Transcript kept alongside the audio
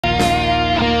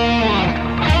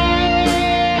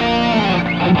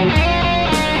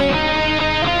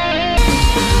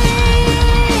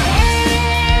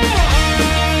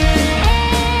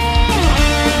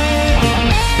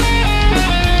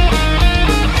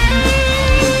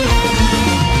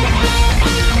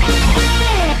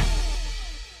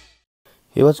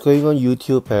Hey, what's going on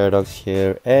YouTube? Paradox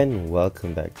here and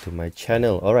welcome back to my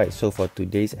channel. Alright, so for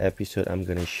today's episode I'm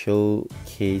gonna be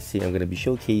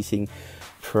showcasing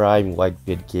Prime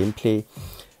Whitebeard gameplay,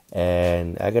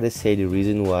 and I gotta say the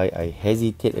reason why I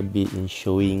hesitate a bit in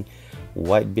showing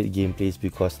Whitebeard gameplay is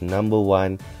because number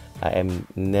one, I am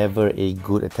never a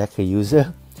good attacker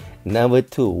user. Number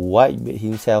two, Whitebeard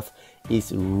himself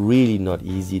is really not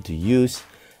easy to use.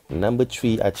 Number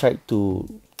three, I tried to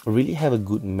really have a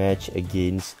good match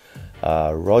against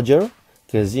Roger,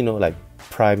 because like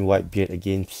Prime Whitebeard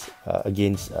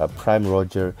against Prime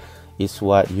Roger is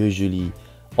what usually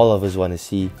all of us want to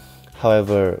see.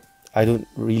 However, I can't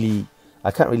really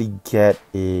get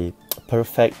a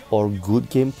perfect or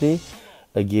good gameplay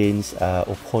against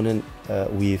opponent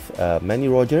with many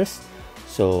Rogers.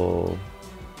 So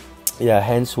yeah,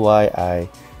 hence why I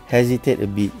hesitate a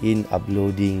bit in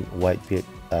uploading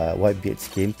Whitebeard's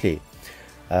gameplay.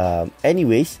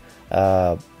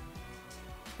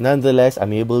 Nonetheless,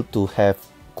 I'm able to have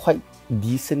quite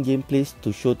decent gameplays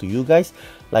to show to you guys.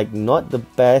 Like, not the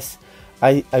best.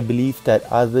 I believe that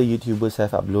other YouTubers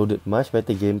have uploaded much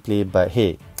better gameplay, but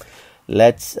hey,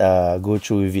 let's go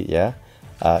through with it, yeah.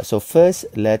 So first,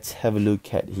 let's have a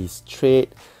look at his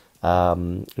trait.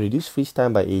 Reduce freeze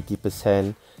time by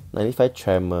 80%, 95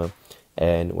 tremor,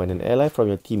 and when an ally from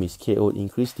your team is KO'd,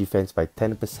 increase defense by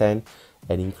 10%,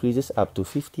 and increases up to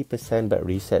 50% but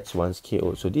resets once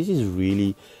KO'd. So this is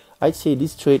really, I'd say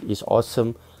this trait is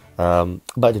awesome,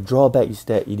 but the drawback is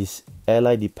that it is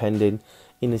ally dependent,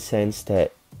 in the sense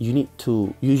that you need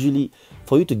to, usually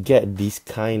for you to get this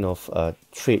kind of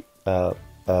trait to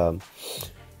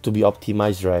be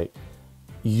optimized, right,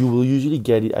 you will usually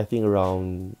get it, I think,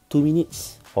 around 2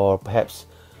 minutes or perhaps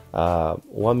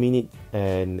 1 minute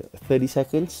and 30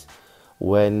 seconds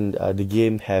when the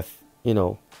game have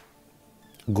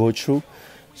go through.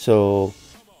 So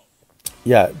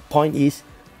yeah, point is,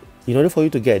 in order for you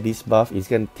to get this buff, it's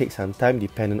going to take some time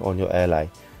dependent on your ally.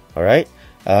 Alright,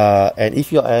 and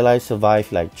if your ally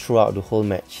survive like throughout the whole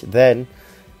match, then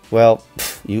well,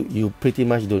 you pretty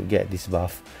much don't get this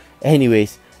buff.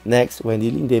 Anyways, next, when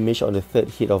dealing damage on the third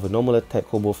hit of a normal attack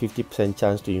combo, 50%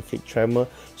 chance to inflict tremor.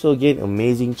 So again,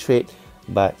 amazing trait,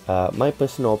 but my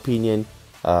personal opinion,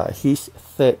 his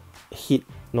third hit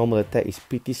normal attack is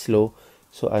pretty slow.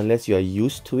 So unless you are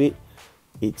used to it,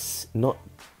 it's not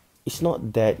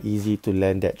that easy to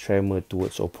land that tremor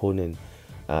towards opponent,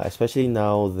 especially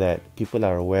now that people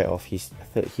are aware of his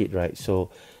third hit, right?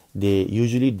 So they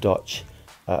usually dodge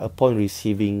upon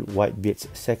receiving Whitebeard's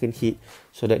second hit,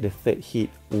 so that the third hit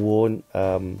won't,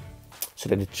 so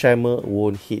that the tremor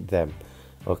won't hit them.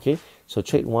 Okay, so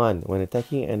trait 1, when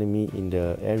attacking enemy in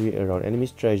the area around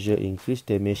enemy's treasure, increase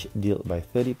damage dealt by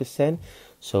 30%.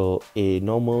 So a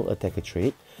normal attacker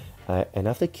trait. And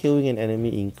after killing an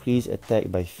enemy, increase attack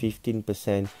by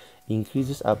 15%,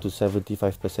 increases up to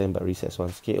 75% but resets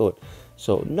once KO'd.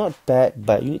 So not bad,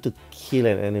 but you need to kill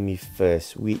an enemy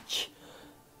first, which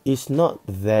is not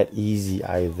that easy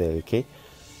either. Okay.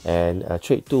 And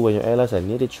trait 2, when your allies are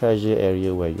near the treasure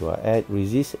area where you are at,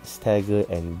 resist stagger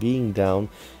and being down,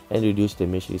 and reduce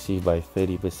damage received by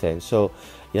 30%. So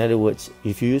in other words,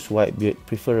 if you use Whitebeard,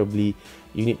 preferably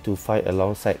you need to fight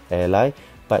alongside ally.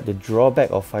 But the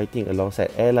drawback of fighting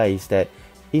alongside ally is that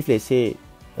if, let's say,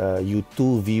 you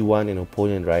 2v1 an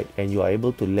opponent, right, and you are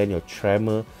able to land your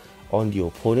tremor on the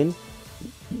opponent,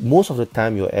 most of the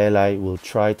time your ally will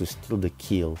try to steal the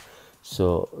kill.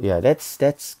 So yeah, that's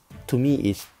to me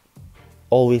is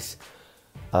always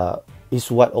is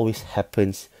what always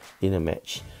happens in a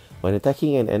match. When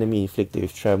attacking an enemy inflicted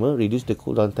with tremor, reduce the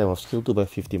cooldown time of skill 2 by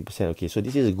 15%. Okay, so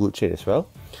this is a good trait as well.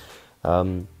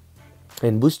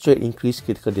 And boost trait, increase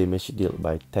critical damage dealt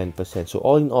by 10%. So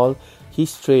all in all,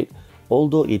 his trait,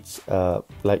 although it's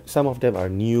like some of them are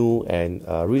new and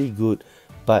really good,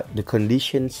 but the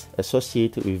conditions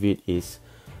associated with it is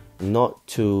not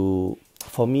too,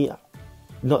 for me,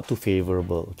 not too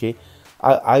favorable. Okay,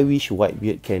 I wish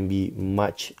Whitebeard can be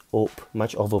much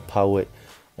overpowered,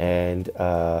 and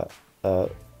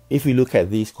if we look at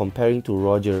this comparing to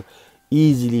Roger,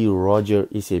 easily Roger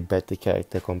is a better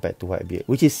character compared to Whitebeard,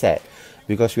 which is sad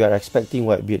because we are expecting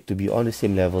Whitebeard to be on the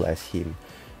same level as him.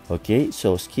 Okay,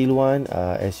 so skill 1,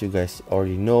 as you guys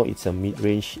already know, it's a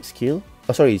mid-range skill.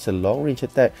 Oh, sorry, it's a long-range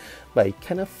attack, but it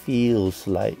kind of feels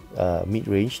like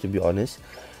mid-range, to be honest.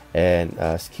 And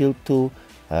skill 2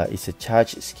 is a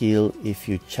charge skill. If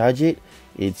you charge it,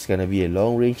 it's gonna be a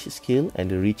long-range skill, and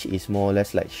the reach is more or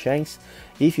less like Shanks.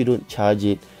 If you don't charge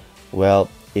it, well,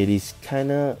 it is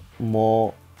kind of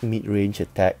more mid-range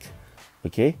attack.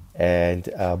 Okay, and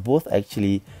both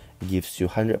actually gives you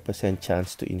 100%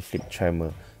 chance to inflict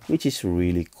tremor, which is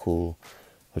really cool.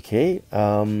 Okay,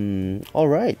 all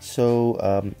right,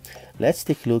 so let's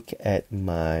take a look at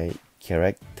my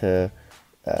character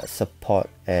support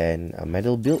and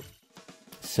medal build.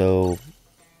 So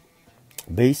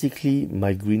basically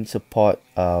my green support,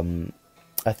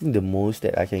 I think the most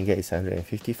that I can get is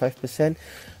 155%,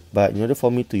 but in order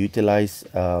for me to utilize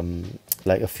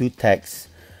like a few tags,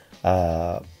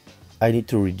 I need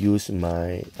to reduce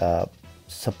my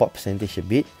support percentage a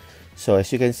bit. So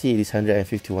as you can see, it is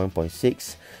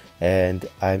 151.6, and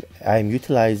I'm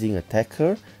utilizing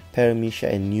Attacker,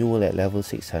 Paramecia and Newell at level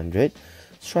 600,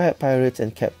 Straw Pirates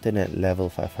and Captain at level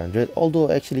 500. Although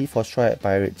actually for Straw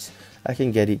Pirates, I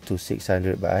can get it to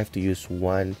 600, but I have to use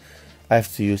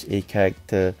a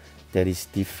character that is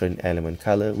different element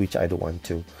color, which I don't want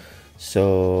to.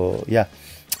 So yeah,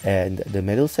 and the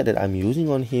medal set that I'm using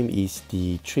on him is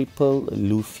the triple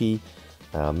Luffy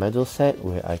medal set,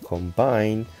 where I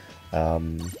combine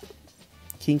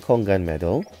King Kong gun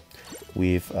medal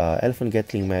with Elephant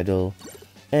Gatling medal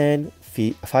and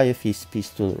Fire Fist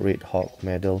pistol Red Hawk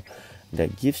medal.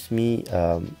 That gives me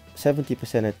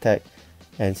 70% attack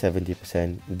and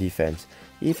 70% defense.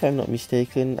 If I'm not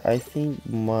mistaken, I think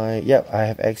I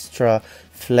have extra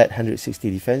flat 160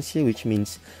 defense here, which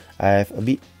means I have a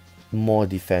bit more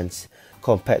defense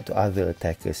compared to other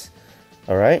attackers.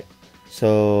 Alright,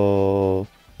 so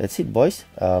that's it, boys.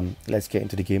 Let's get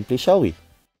into the gameplay, shall we?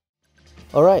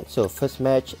 Alright, so first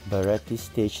match, Baratie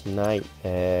stage 9,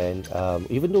 and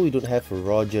even though we don't have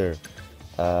Roger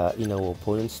in our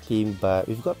opponent's team, but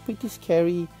we've got pretty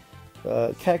scary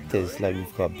characters. Like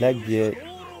we've got Blackbeard,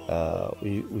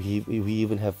 we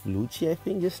even have Lucci, I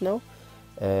think, just now,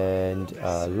 and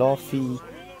Luffy,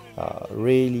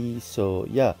 Rayleigh. So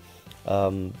yeah,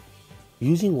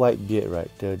 using Whitebeard,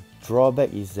 right, the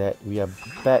drawback is that we are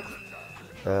back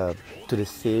to the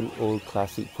same old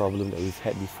classic problem that we've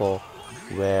had before,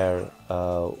 where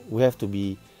we have to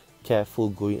be careful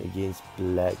going against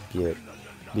Blackbeard,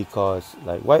 because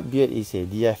like Whitebeard is a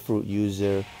DF root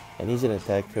user and he's an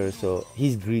attacker, so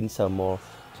his greens are more.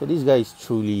 So this guy is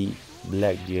truly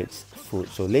Blackbeard's foot.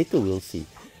 So later we'll see.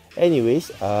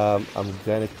 Anyways, I'm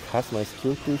gonna cast my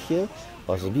skill 2 here.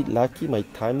 I was a bit lucky, my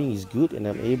timing is good, and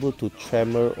I'm able to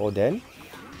Tremor Oden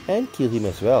and kill him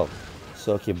as well.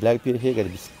 So okay, Blackbeard here, gotta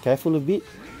be careful a bit.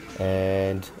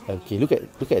 And okay, look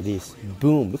at this.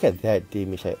 Boom, look at that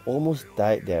damage. I almost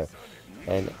died there,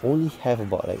 and only have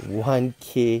about like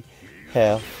 1k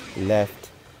health left.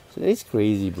 So that's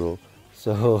crazy, bro.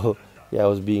 So yeah, I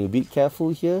was being a bit careful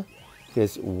here,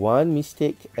 because one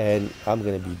mistake and I'm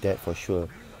gonna be dead for sure.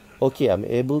 Okay, I'm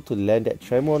able to land that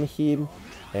tremor on him,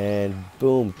 and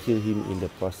boom, kill him in the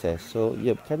process. So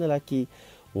yep, kind of lucky.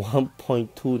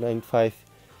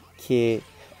 1.295k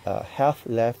health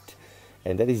left,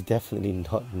 and that is definitely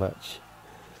not much.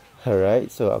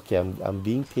 Alright, so okay, I'm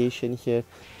being patient here.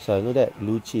 So I know that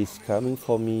Lucci is coming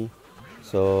for me,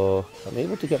 so I'm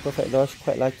able to get perfect dodge,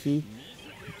 quite lucky.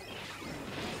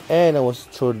 And I was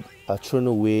thrown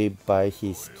away by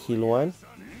his skill 1,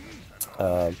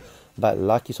 but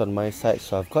luck is on my side,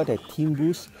 so I've got that team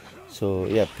boost. So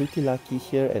yeah, pretty lucky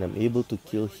here, and I'm able to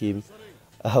kill him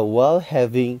while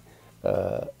having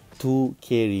 2k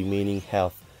remaining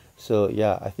health. So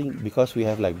yeah, I think because we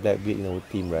have like Blackbeard in our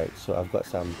team, right, so I've got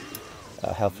some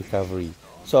health recovery.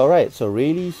 So alright, so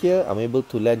Rayleigh here, I'm able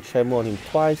to land Tremor on him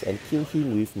twice and kill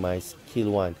him with my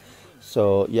skill 1.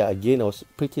 So yeah, again, I was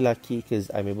pretty lucky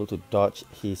because I'm able to dodge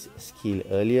his skill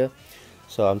earlier.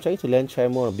 So I'm trying to land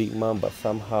Tremor on Big Mom, but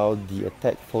somehow the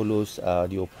attack follows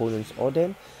the opponent's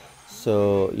Oden.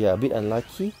 So yeah, a bit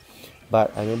unlucky,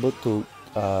 but I'm able to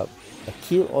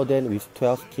kill Oden with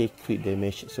 12k crit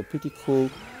damage. So pretty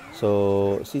cool.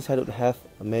 So since I don't have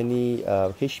many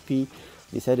HP,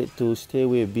 decided to stay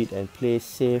away a bit and play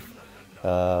safe,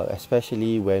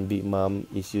 especially when Big Mom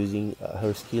is using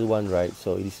her skill 1, right?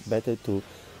 So it is better to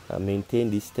maintain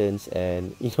distance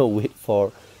and wait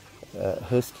for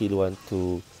her skill 1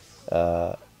 to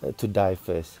die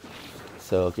first.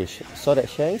 So okay, saw that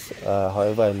Shanks,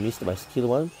 however I missed my skill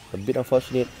 1, a bit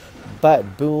unfortunate,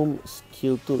 but boom,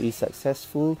 skill 2 is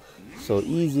successful. So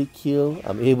easy kill.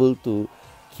 I'm able to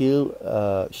kill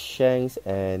Shanks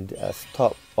and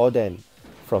stop Oden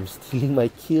from stealing my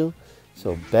kill.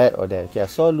 So bad Oden. Okay, I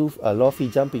saw Luffy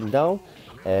jumping down,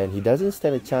 and he doesn't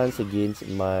stand a chance against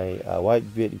my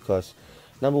Whitebeard, because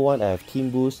number 1, I have team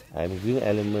boost, I'm green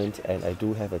element, and I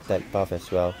do have attack buff as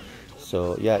well.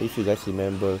 So yeah, if you guys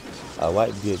remember,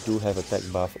 Whitebeard do have attack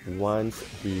buff once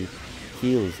he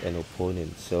kills an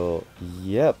opponent. So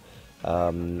yep,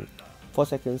 4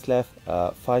 seconds left,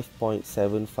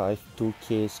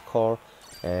 5.752k score,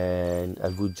 and a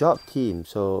good job, team.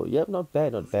 So yep, not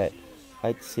bad, not bad.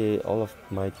 I'd say all of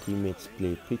my teammates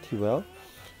play pretty well,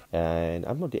 and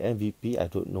I'm not the MVP. I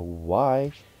don't know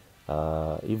why.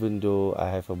 Even though I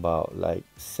have about like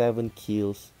 7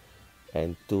 kills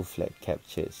and 2 flag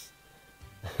captures.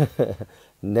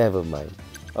 Never mind.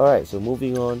 Alright, so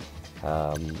moving on.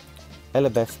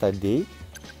 Alabasta Day,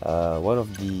 one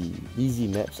of the easy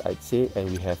maps I'd say, and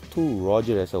we have 2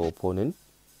 Roger as our opponent.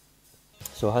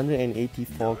 So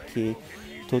 184k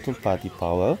total party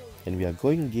power, and we are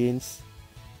going against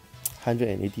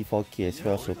 184k as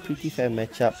well, so pretty fair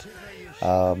matchup.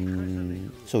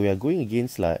 So we are going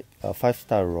against like a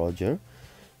 5-star Roger.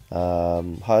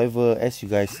 However, as you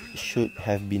guys should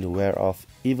have been aware of,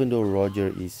 even though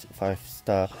Roger is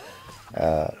 5-star,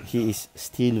 he is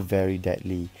still very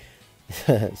deadly.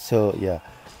 So yeah,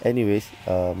 anyways,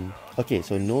 okay,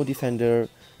 so no defender.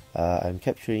 I'm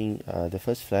capturing the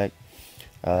first flag,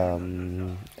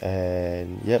 and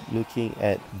yep, looking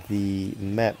at the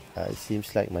map, it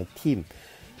seems like my team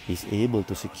is able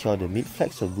to secure the mid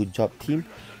flag, so good job team.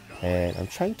 And I'm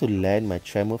trying to land my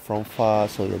tremor from far.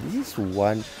 So yeah, this is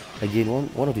one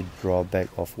of the drawback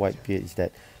of Whitebeard is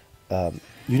that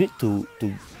you need to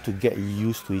get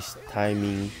used to his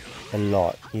timing a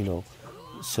lot, you know.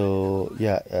 So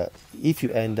yeah, if you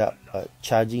end up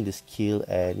charging the skill,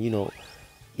 and you know,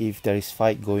 if there is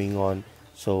fight going on,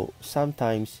 so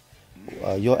sometimes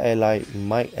your ally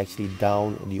might actually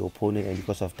down the opponent, and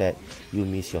because of that you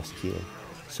miss your skill.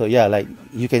 So yeah, like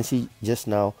you can see just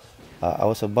now, I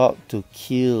was about to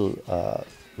kill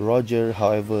Roger,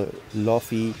 however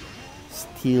Luffy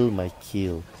steal my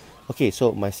kill. Okay,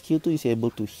 so my skill 2 is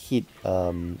able to hit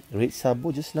Red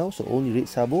Sabo just now, so only Red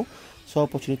Sabo. Saw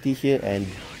opportunity here and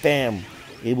bam,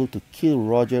 able to kill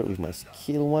Roger with my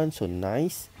skill 1, so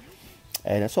nice.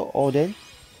 And I saw Oden.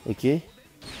 Okay,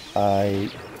 I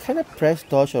kind of pressed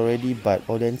dodge already, but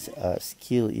Oden's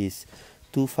skill is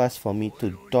too fast for me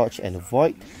to dodge and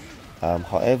avoid.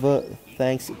 However,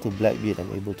 thanks to Blackbeard,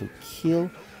 I'm able to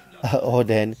kill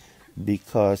Oden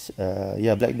because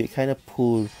yeah, Blackbeard kind of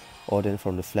pulled Oden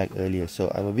from the flag earlier.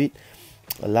 So I'm a bit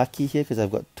lucky here because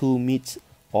I've got 2 mids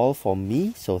all for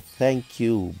me. So thank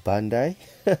you, Bandai.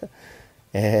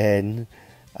 And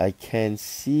I can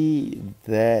see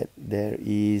that there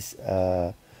is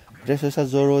Dressrosa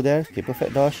Zoro there. Okay,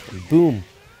 perfect dodge. Boom!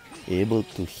 Able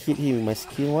to hit him with my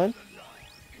skill 1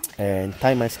 and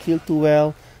time my skill 2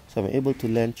 well. So I'm able to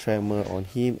land Tremor on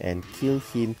him and kill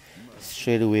him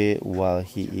straight away while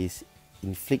he is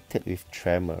inflicted with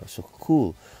Tremor. So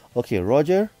cool. Okay,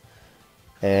 Roger.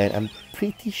 And I'm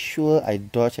pretty sure I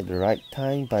dodged at the right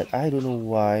time, but I don't know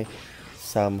why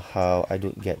somehow I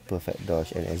don't get perfect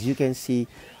dodge. And as you can see,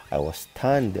 I was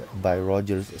stunned by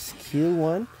Roger's skill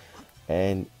 1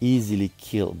 and easily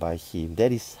killed by him.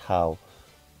 That is how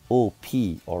OP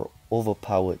or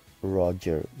overpowered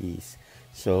Roger is.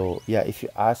 So yeah, if you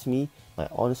ask me, my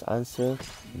honest answer,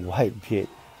 Whitebeard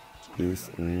is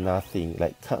nothing,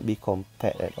 like can't be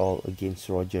compared at all against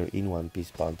Roger in One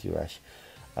Piece Bounty Rush.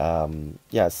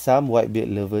 Yeah, some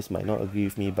Whitebeard lovers might not agree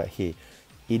with me, but hey,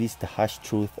 it is the harsh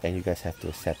truth and you guys have to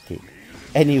accept it.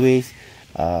 Anyways,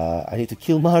 I need to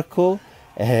kill Marco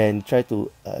and try to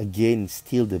again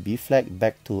steal the B flag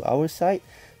back to our side.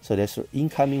 So there's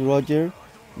incoming Roger,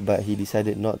 but he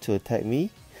decided not to attack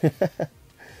me.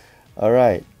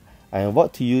 Alright, I am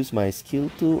about to use my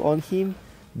skill 2 on him,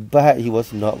 but he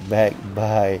was knocked back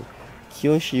by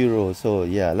Kyoshiro. So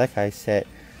yeah, like I said,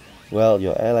 well,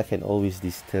 your ally can always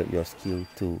disturb your skill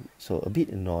 2. So a bit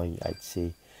annoying, I'd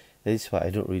say. That is why I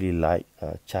don't really like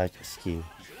charge skill.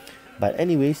 But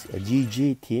anyways, a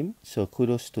GG team. So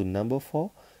kudos to number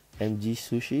 4, MG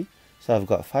Sushi. So I've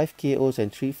got 5 KOs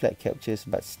and 3 flag captures,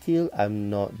 but still I'm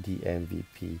not the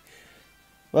MVP.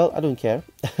 Well, I don't care,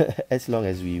 as long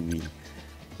as we win.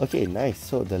 Okay, nice.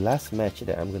 So the last match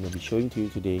that I'm going to be showing to you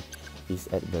today is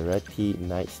at Bereti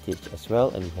Night Stage as well.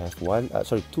 And we have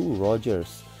 2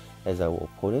 Rogers as our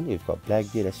opponent. We've got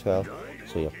Blackbeard as well.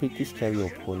 So yeah, pretty scary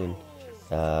opponent.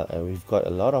 And we've got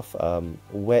a lot of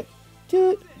wet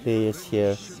players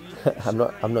here. I'm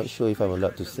not sure if I'm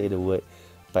allowed to say the word,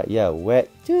 but yeah, wet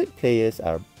players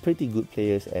are pretty good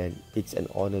players, and it's an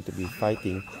honor to be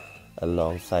fighting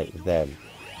alongside them.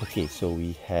 Okay, so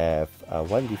we have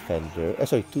 2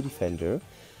 defender,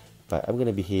 but I'm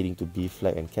gonna be heading to B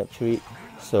flag and capture it.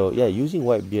 So yeah, using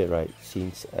Whitebeard, right,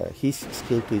 since his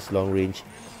skill 2 is long range,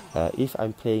 if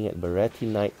I'm playing at Bereti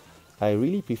Night, I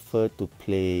really prefer to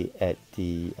play at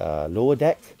the lower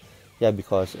deck. Yeah,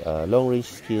 because long range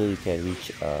skill, you can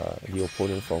reach the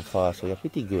opponent from far, so yeah,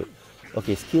 pretty good.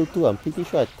 Okay, skill 2, I'm pretty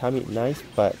sure I timed it nice,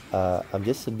 but I'm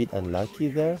just a bit unlucky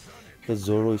there because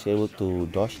Zoro is able to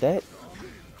dodge that.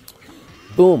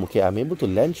 Boom. Okay, I'm able to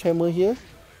land tremor here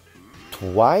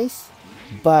twice,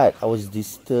 but I was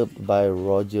disturbed by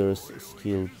Roger's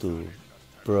skill 2.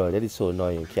 Bro, that is so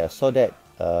annoying. Okay, I saw that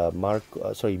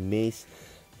Mace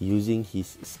using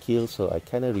his skill, so I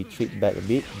kind of retreat back a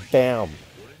bit. Bam!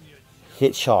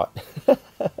 Headshot.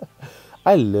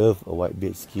 I love a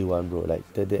Whitebeard skill 1, bro.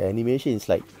 Like the animation is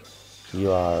like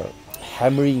you are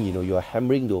hammering, you are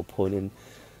hammering the opponent.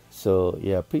 So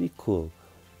yeah, pretty cool.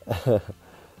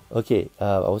 Okay,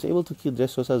 I was able to kill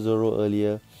Dressrosa Zoro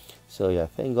earlier. So yeah,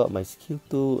 thank God my skill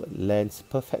 2 lands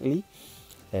perfectly.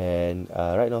 And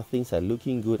right now things are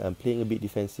looking good. I'm playing a bit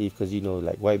defensive because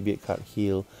like Whitebeard can't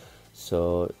heal.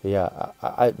 So yeah,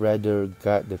 I'd rather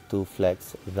guard the 2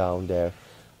 flags down there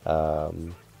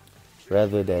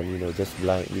rather than just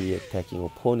blindly attacking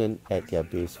opponent at their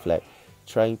base flag,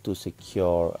 trying to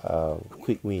secure a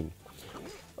quick win.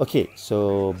 Okay,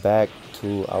 so back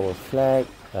to our flag,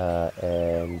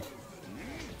 and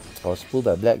I was pulled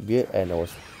by Blackbeard, and I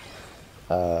was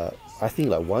I think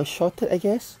like one-shotted, I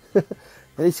guess.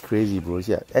 That is crazy, bros.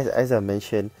 Yeah, as I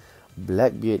mentioned,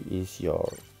 Blackbeard is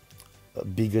your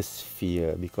biggest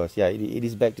fear, because yeah, it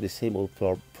is back to the same old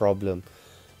problem.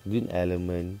 Green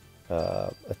element,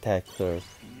 attacker,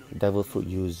 devil fruit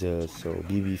user, so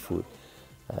BB food.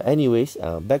 Anyways,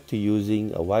 back to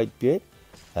using a Whitebeard.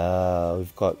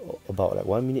 We've got about like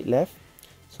 1 minute left.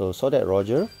 So saw that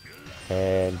Roger,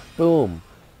 and boom,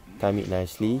 time it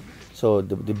nicely. So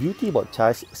the beauty about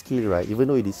charge skill, right, even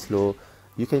though it is slow,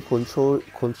 you can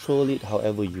control it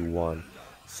however you want.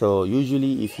 So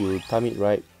usually if you time it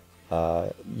right,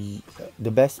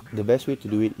 the best way to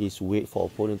do it is wait for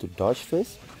opponent to dodge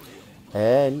first,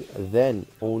 and then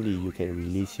only you can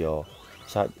release your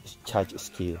charge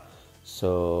skill.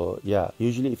 So yeah,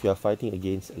 usually if you are fighting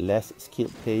against less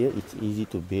skilled player, it's easy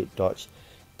to bait dodge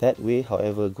that way.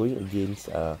 However, going against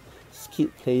a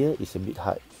skilled player is a bit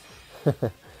hard.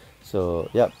 So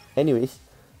yeah, anyways,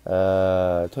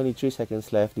 23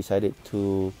 seconds left. Decided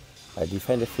to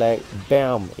defend the flag.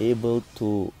 Bam, able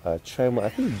to tremor, I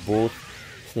think both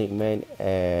Snake Man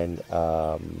and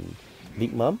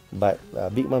Big Mom, but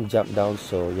Big Mom jumped down,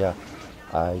 so yeah,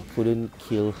 I couldn't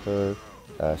kill her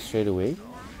straight away.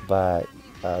 But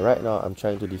right now I'm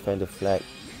trying to defend the flag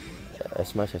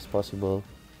as much as possible,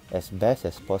 as best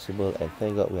as possible, and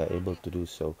thank God we are able to do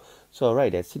so. So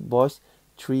alright, that's it, boys.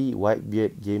 3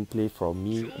 Whitebeard gameplay from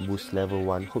me, boost level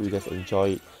 1. Hope you guys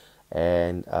enjoy it,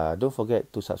 and don't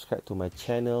forget to subscribe to my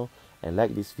channel and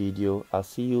like this video. I'll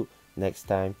see you next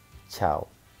time. Ciao.